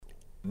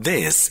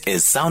This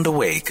is Sound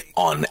Awake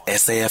on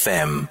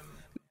SAFM.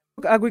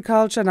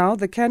 Agriculture now.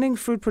 The Canning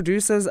Fruit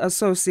Producers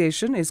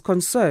Association is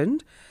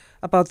concerned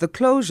about the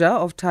closure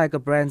of Tiger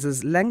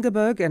Brands'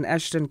 Langeberg and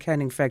Ashton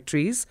canning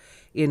factories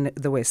in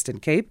the Western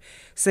Cape,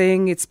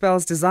 saying it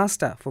spells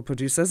disaster for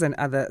producers and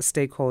other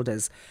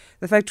stakeholders.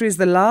 The factory is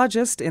the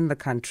largest in the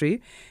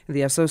country.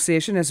 The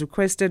association has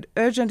requested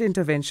urgent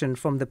intervention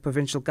from the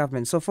provincial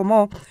government. So for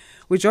more,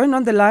 we're joined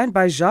on the line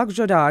by Jacques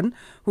Jordaan,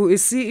 who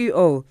is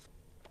CEO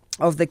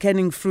of the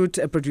Canning Fruit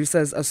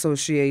Producers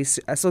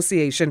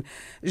Association.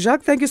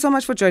 Jacques, thank you so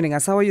much for joining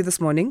us. How are you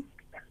this morning?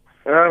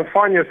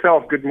 Fine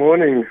yourself. Good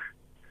morning.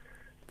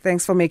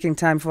 Thanks for making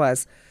time for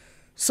us.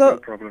 So, no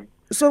problem.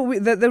 So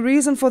the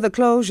reason for the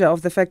closure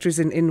of the factories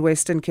in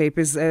Western Cape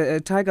is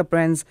Tiger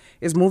Brands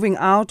is moving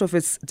out of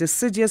its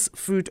deciduous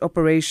fruit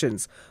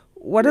operations.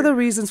 What are the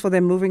reasons for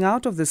them moving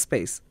out of this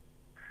space?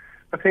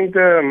 I think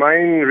the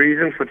main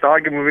reason for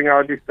Tiger moving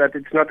out is that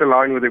it's not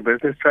aligned with their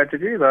business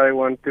strategy. They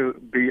want to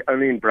be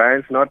only in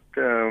brands, not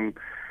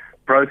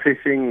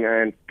processing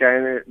and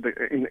canning.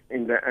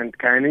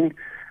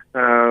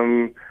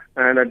 And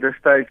at this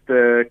stage,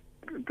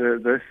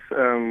 this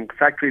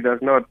factory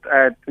does not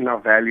add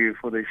enough value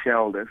for their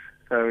shareholders.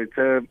 So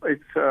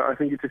I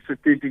think it's a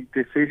strategic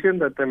decision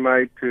that they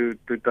made to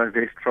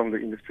divest from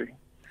the industry.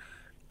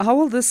 How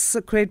will this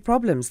create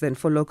problems then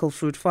for local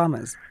fruit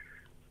farmers?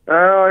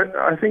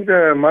 I think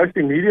the most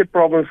immediate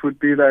problems would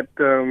be that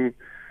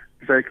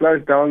if they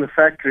close down the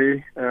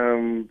factory,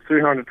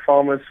 300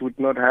 farmers would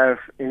not have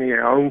any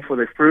home for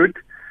their fruit,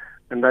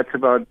 and that's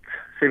about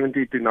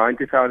 70 to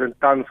 90,000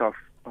 tons of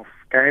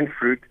canned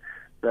fruit.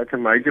 That's a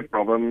major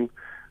problem.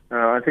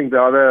 I think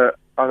the other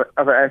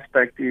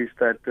aspect is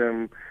that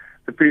the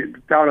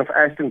town of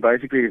Ashton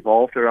basically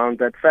evolved around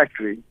that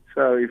factory.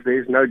 So if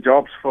there's no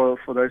jobs for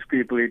those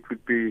people, it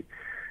would be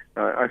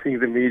I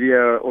think the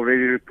media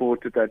already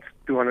reported that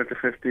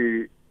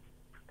 250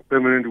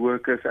 permanent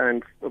workers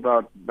and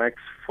about max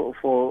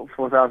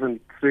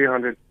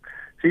 4,300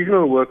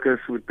 seasonal workers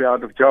would be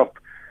out of job.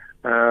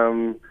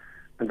 And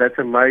that's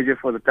a major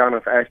for the town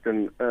of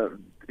Ashton.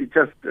 It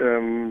just,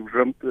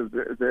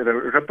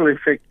 the ripple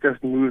effect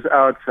just moves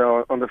out.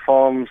 So on the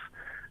farms,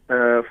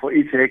 for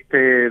each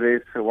hectare,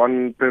 there's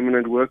one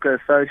permanent worker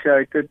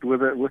associated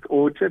with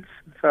orchards.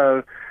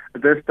 So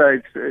at this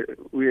stage,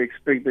 we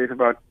expect there's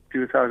about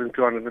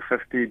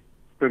 2,250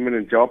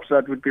 permanent jobs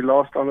that would be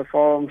lost on the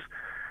farms.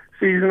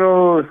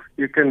 Seasonal,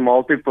 you can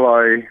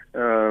multiply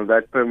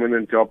that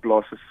permanent job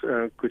losses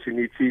because you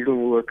need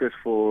seasonal workers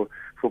for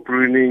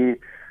pruning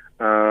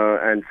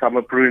and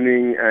summer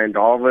pruning and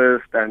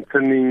harvest and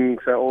thinning.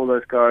 So all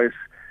those guys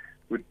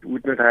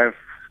would not have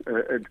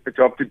a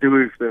job to do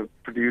if the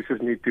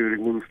producers need to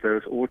remove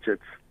those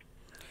orchards.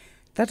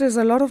 That is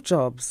a lot of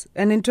jobs.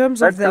 And in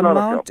terms of the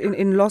amount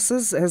in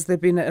losses, has there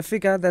been a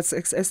figure that's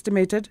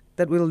estimated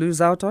that we'll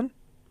lose out on?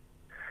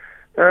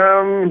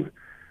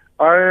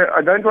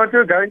 I don't want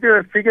to go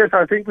into figures.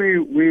 I think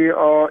we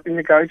are in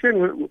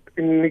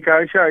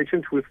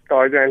negotiations with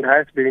Tiger and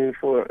has been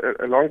for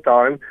a long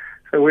time.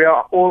 So we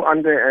are all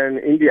under an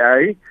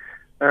NDA.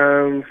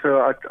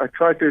 So I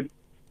try to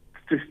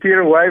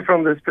steer away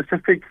from the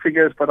specific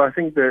figures, but I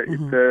think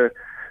the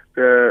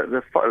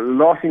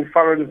loss in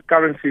foreign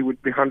currency would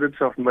be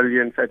hundreds of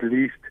millions at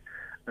least,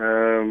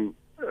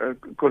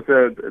 because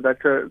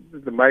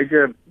it's a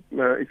major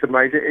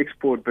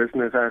export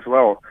business as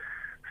well.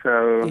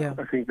 So yeah.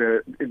 I think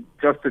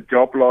just the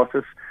job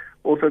losses,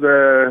 also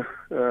the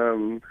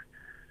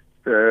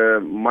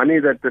money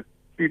that the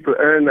people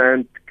earn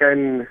and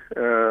can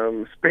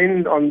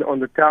spend on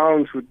the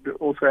towns would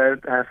also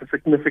have a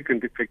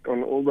significant effect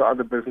on all the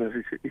other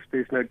businesses. If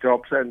there's no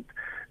jobs and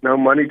no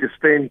money to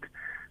spend,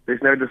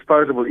 there's no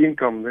disposable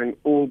income, then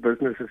all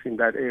businesses in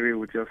that area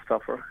would just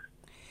suffer.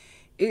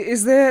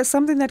 Is there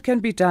something that can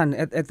be done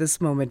at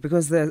this moment?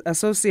 Because the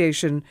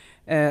association,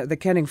 the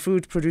Canning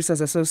Fruit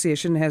Producers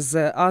Association, has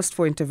asked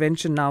for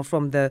intervention now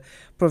from the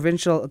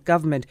provincial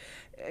government.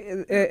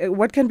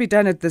 What can be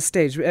done at this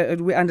stage?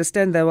 We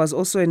understand there was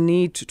also a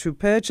need to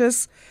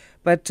purchase,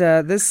 but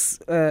this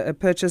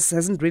purchase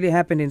hasn't really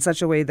happened in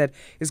such a way that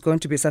is going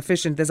to be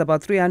sufficient. There's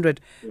about 300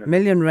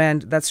 million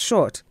rand that's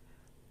short.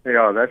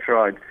 Yeah, that's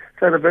right.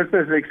 So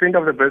the extent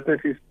of the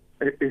business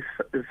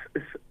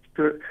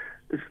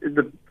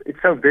it's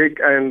so big,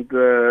 and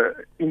the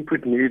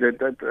input needed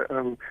that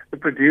the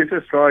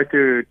producers try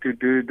to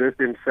do this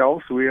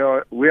themselves. We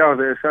are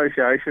the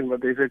association,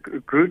 but there's a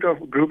group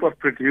of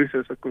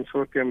producers, a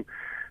consortium,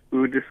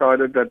 who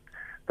decided that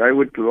they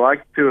would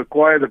like to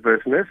acquire the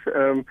business.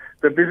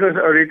 The business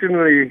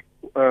originally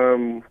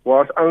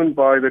was owned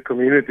by the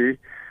community,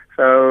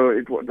 so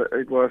it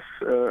was.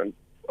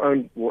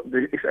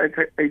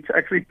 It's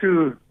actually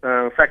two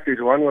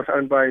factories. One was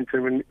owned by an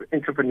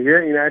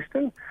entrepreneur in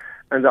Ashton,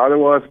 and the other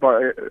was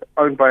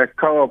owned by a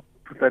co-op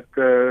that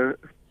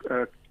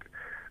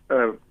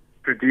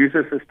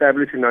producers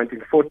established in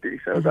 1940.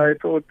 So they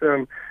thought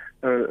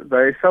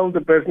they sold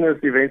the business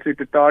eventually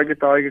to Tiger.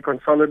 Tiger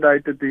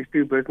consolidated these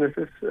two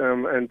businesses,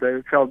 and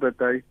they felt that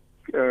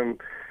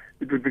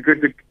it would be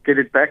good to get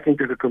it back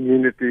into the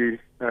community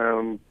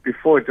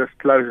before it just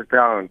closes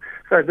down.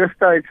 So at this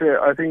stage,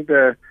 I think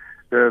the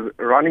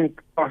running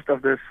cost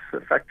of this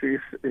factory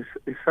is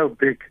so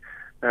big,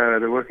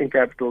 the working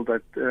capital,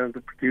 that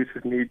the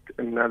producers need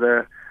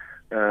another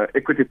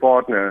equity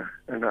partner,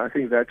 and I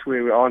think that's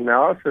where we are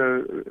now.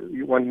 So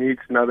one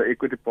needs another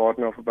equity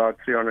partner of about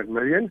 300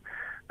 million.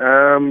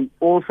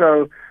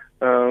 Also,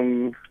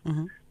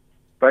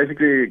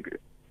 basically,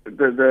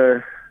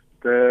 the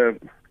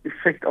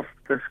effect of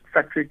this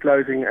factory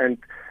closing and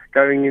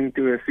going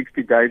into a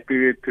 60-day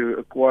period to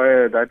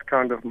acquire that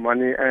kind of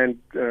money and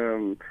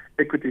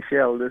equity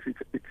shareholders,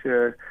 it's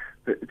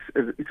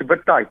a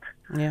bit tight.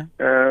 Yeah.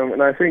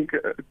 And I think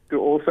to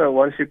also,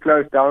 once you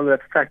close down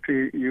that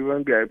factory, you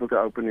won't be able to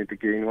open it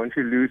again. Once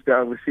you lose the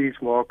overseas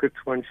markets,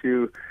 once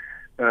you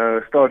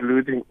start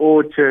losing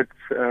orchards,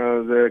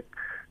 the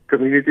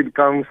community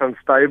becomes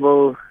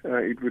unstable,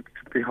 it would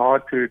be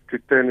hard to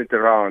turn it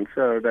around.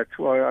 So that's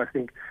why I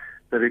think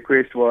the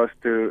request was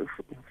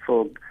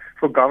for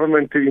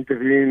government to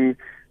intervene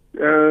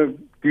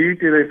due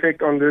to the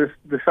effect on the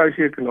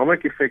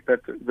socio-economic effect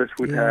that this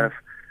would have.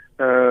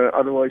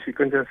 Otherwise, you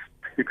can't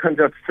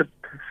just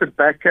sit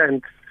back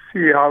and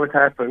see how it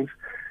happens.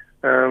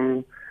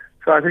 So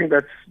I think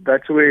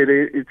that's where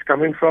it's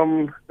coming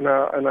from,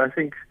 and I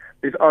think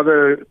there's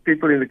other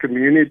people in the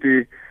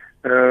community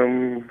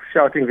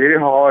shouting very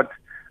hard.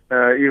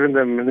 Even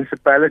the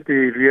municipality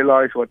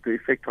realize what the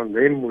effect on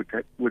them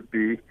would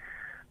be.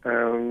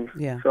 So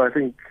I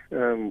think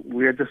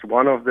we are just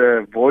one of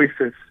the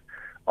voices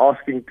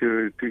asking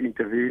to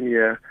intervene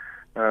here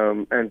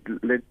and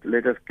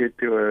let us get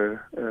to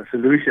a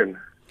solution.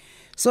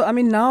 So, I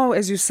mean, now,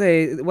 as you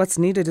say, what's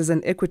needed is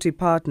an equity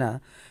partner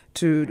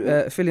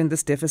to fill in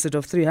this deficit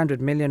of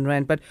 300 million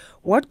rand. But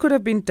what could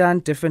have been done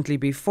differently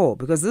before?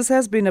 Because this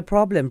has been a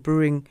problem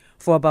brewing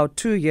for about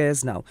 2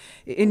 years now.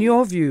 In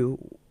your view,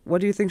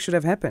 what do you think should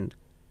have happened?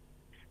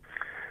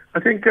 I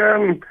think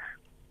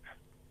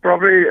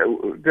probably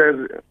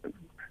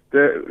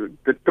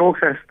the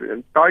talks has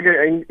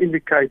Tiger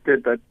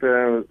indicated that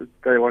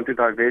they want to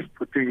divest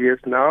for 2 years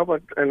now,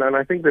 and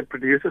I think the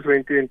producers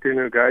went into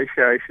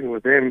negotiation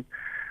with them.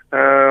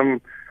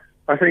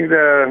 I think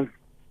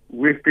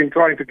we've been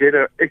trying to get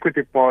an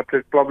equity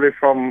partner probably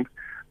from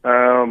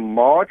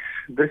March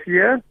this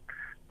year.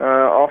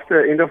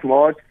 After end of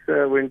March,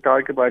 when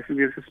Tiger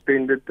basically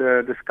suspended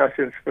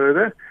discussions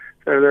further.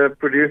 So the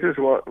producers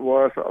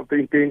was of the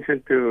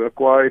intention to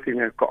acquire it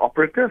in a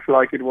cooperative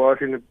like it was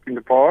in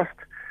the past,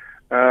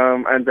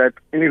 and that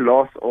any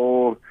loss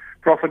or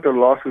profit or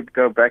loss would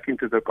go back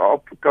into the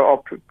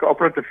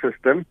cooperative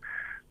system.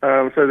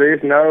 So there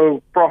is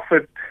no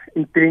profit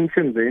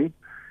intention then.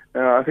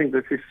 I think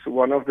this is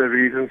one of the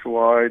reasons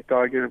why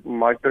Tiger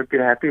might not be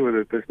happy with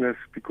the business,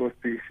 because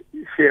the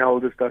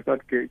shareholders does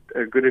not get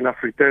a good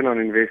enough return on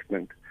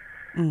investment.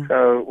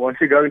 So once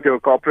you go into a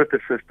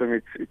cooperative system,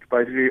 it's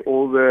basically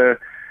all the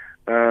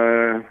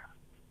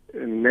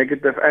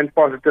negative and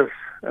positive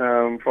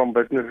from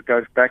business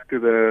goes back to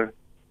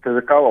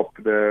the co-op,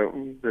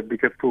 the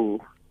bigger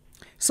pool.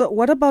 So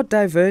what about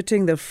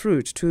diverting the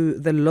fruit to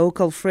the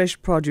local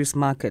fresh produce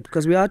market?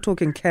 Because we are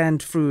talking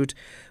canned fruit.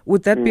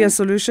 Would that be a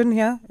solution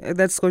here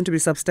that's going to be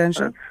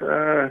substantial?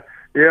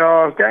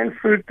 Canned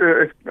fruit,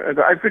 the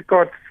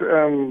apricots,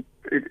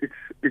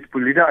 it's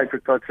Bolida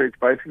apricot, so it's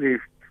basically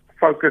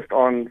focused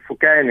for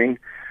canning.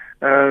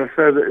 So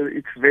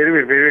it's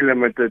very, very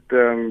limited.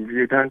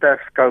 You don't have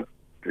scope.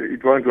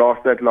 It won't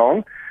last that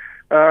long.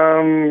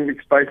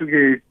 It's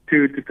basically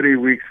 2 to 3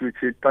 weeks,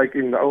 which it take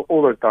in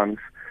all the tons.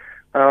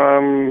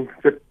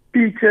 The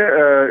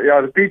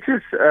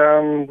peaches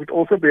would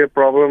also be a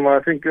problem. I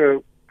think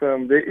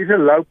there is a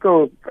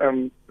local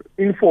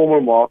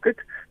informal market,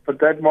 but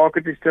that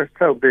market is just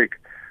so big.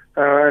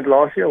 And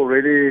last year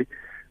already,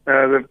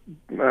 the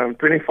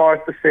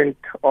 25%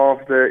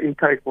 of the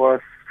intake was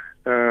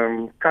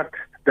cut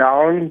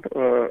down,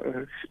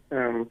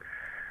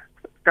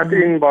 cut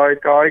in by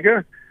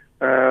Tiger.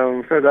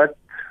 So that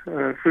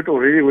fruit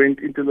already went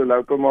into the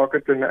local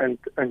market, and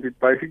it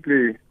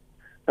basically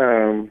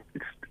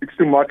it's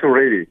too much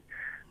already.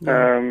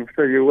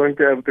 So you won't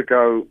be able to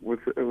go with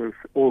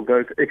all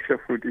those extra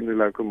fruit in the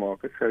local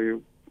market.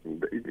 So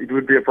it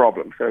would be a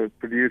problem. So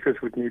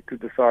producers would need to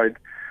decide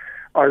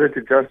either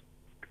to just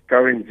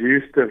go and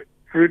juice the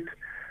fruit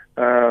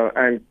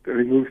and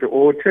remove the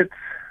orchards.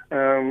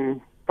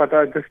 But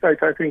at this stage,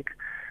 I think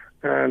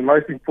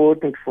most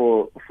important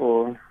for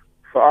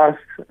us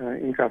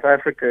in South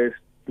Africa is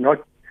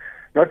not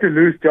to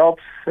lose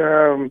jobs,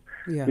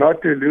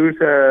 not to lose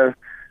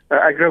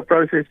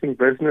agro-processing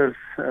business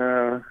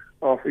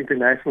of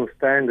international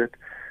standard,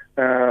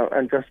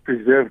 and just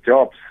preserve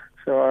jobs.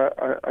 So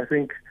I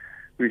think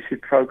we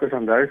should focus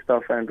on those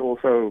stuff, and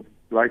also,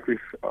 like we've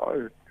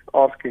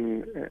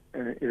asking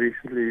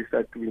recently, is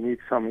that we need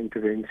some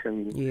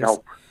intervention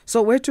help.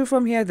 So where to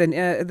from here then?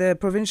 The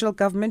provincial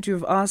government,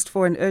 you've asked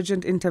for an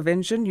urgent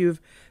intervention.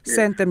 You've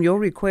sent them your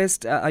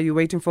request. Are you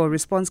waiting for a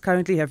response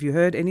currently? Have you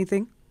heard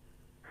anything?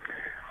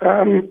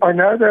 I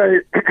know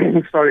they,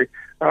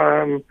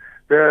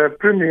 The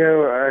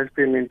Premier has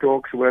been in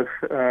talks with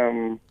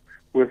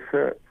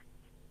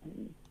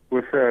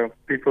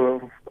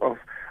people of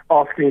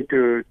asking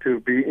to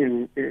be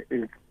in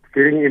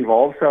getting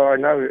involved. So I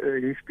know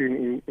he's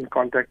been in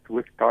contact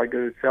with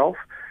Tiger itself.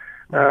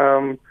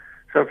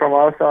 So from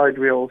our side,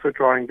 we're also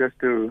trying just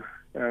to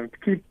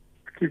keep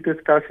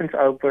discussions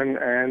open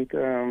and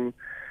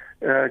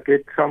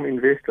get some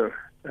investor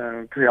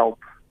to help.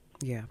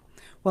 Yeah.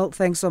 Well,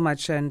 thanks so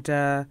much and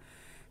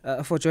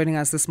for joining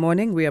us this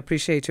morning. We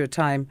appreciate your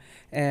time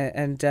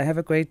and have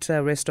a great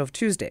rest of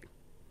Tuesday.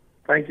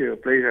 Thank you. A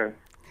pleasure.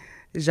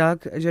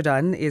 Jacques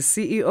Jordaan is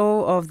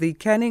CEO of the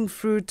Canning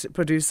Fruit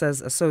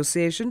Producers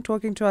Association,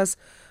 talking to us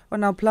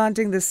on our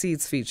Planting the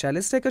Seeds feature.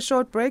 Let's take a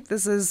short break.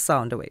 This is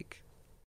Sound Awake.